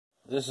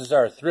This is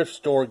our thrift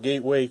store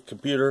gateway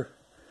computer.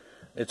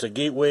 It's a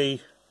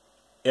Gateway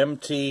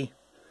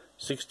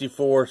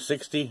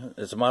MT6460.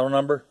 It's a model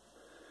number.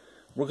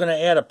 We're going to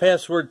add a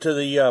password to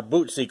the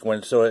boot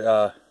sequence, so it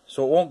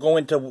won't go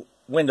into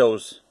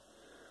Windows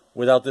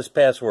without this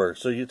password.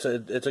 So it's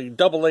a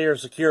double layer of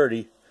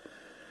security.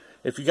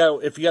 If you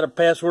got a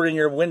password in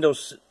your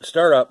Windows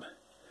startup,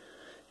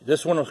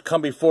 this one will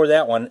come before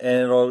that one,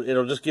 and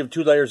it'll just give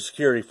 2 layers of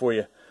security for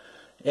you.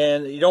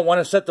 And you don't want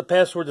to set the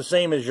password the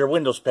same as your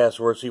Windows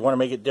password, so you want to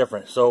make it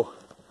different. So,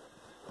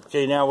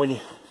 okay, now when you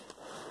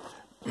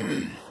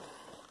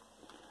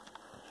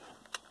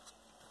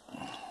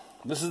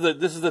this is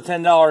the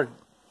 $10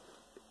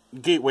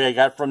 gateway I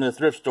got from the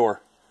thrift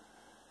store.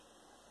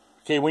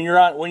 Okay, when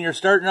you're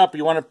starting up,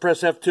 you want to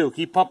press F2.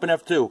 Keep pumping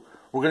F2.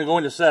 We're going to go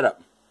into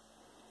setup.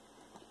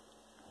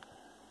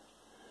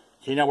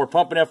 Okay, now we're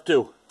pumping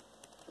F2.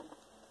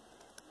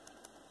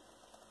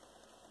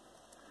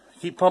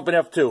 Keep pumping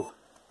F2.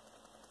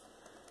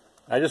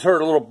 I just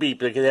heard a little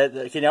beep.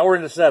 Okay, now we're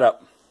in the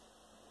setup.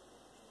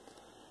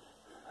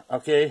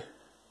 Okay.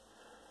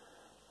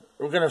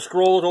 We're going to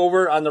scroll it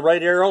over on the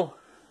right arrow.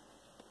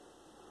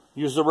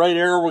 Use the right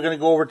arrow. We're going to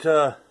go over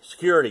to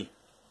security.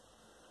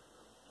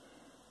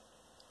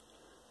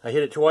 I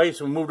hit it twice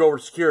and we moved over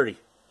to security.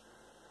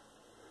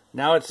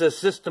 Now it says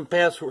system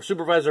password,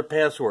 supervisor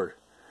password.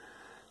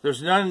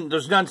 There's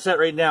none set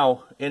right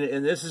now, and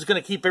this is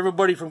going to keep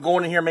everybody from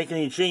going in here and making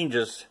any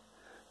changes.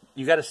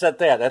 You got to set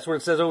that. That's what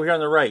it says over here on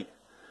the right.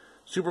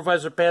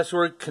 Supervisor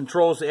password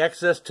controls the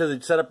access to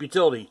the setup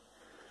utility.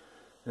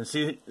 And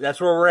see, that's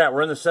where we're at.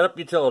 We're in the setup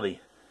utility.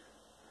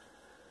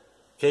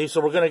 Okay, so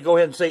we're going to go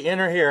ahead and say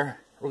enter here.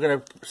 We're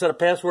going to set a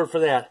password for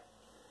that.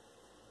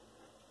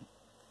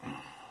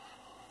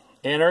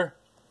 Enter.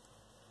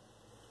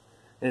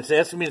 And it's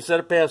asking me to set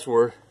a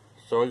password.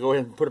 So I go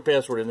ahead and put a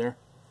password in there.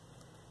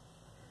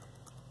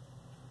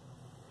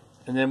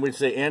 And then we'd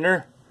say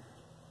enter.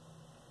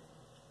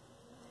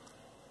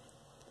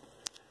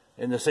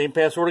 And the same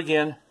password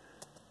again.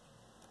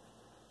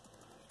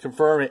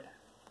 Confirm it.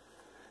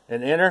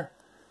 And enter.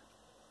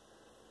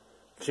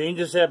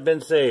 Changes have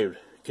been saved.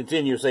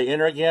 Continue. Say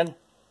enter again.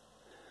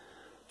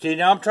 Okay,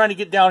 now I'm trying to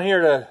get down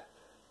here to...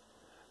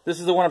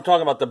 This is the one I'm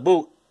talking about, the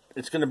boot.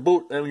 It's going to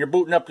boot. When you're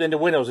booting up into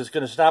Windows, it's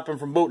going to stop them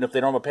from booting if they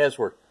don't have a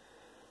password.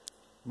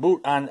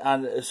 Boot on.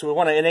 So we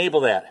want to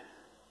enable that.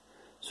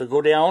 So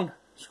go down.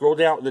 Scroll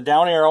down. The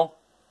down arrow.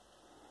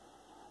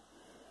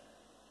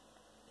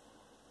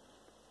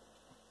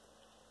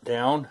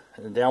 Down.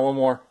 And down one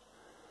more.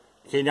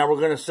 Okay, now we're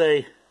going to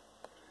say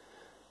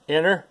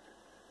enter.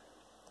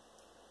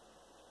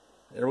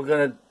 And we're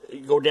going to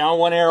go down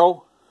one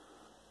arrow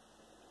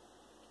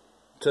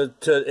to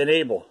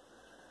enable.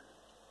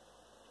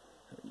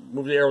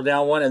 Move the arrow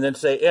down one and then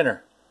say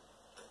enter.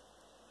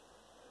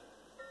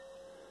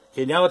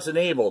 Okay, now it's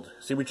enabled.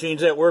 See, we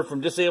changed that word from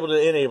disabled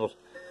to enabled.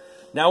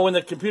 Now when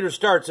the computer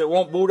starts, it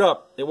won't boot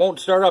up. It won't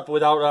start up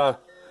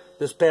without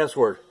this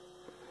password.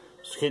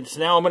 Okay, so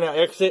now I'm going to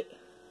exit.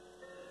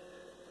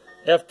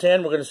 F10,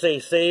 we're going to say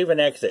save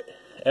and exit.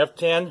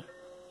 F10.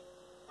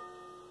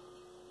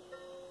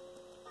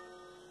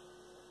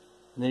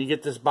 And then you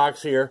get this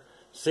box here.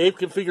 Save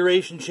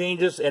configuration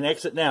changes and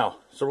exit now.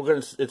 So we're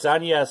going to, it's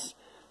on yes.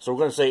 So we're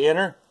going to say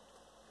enter.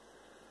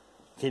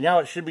 Okay, now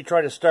it should be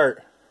trying to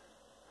start.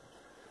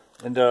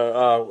 And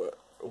I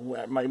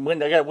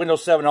got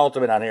Windows 7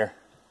 Ultimate on here.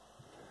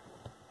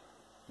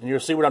 And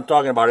you'll see what I'm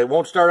talking about. It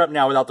won't start up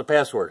now without the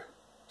password.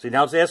 See,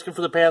 now it's asking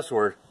for the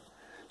password.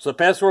 So the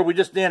password we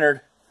just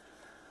entered,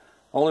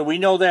 only we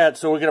know that,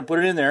 so we're going to put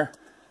it in there.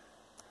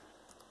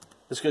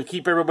 It's going to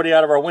keep everybody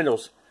out of our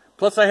Windows.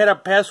 Plus, I had a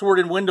password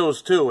in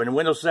Windows too, in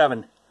Windows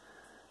 7.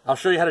 I'll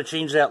show you how to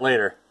change that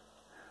later.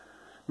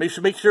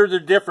 Make sure they're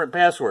different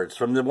passwords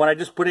from the one I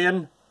just put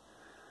in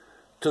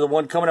to the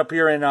one coming up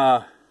here in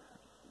the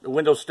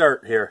Windows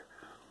Start here.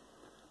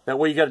 That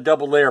way you got a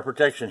double layer of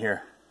protection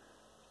here.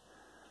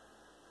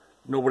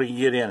 Nobody can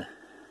get in.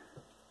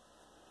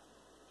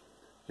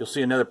 You'll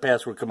see another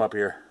password come up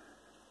here.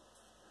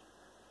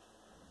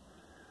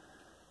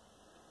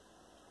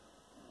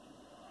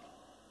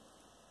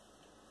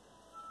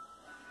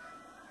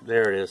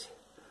 There it is.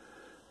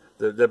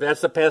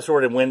 That's the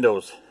password in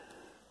Windows.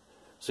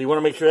 So you want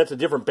to make sure that's a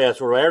different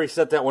password. I already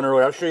set that one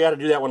earlier. I'll show you how to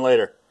do that one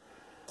later.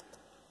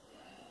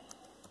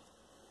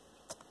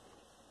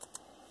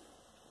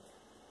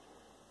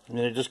 And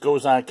then it just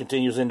goes on and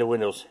continues into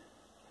Windows.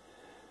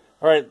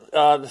 Alright,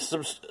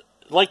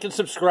 like and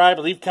subscribe,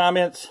 leave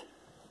comments.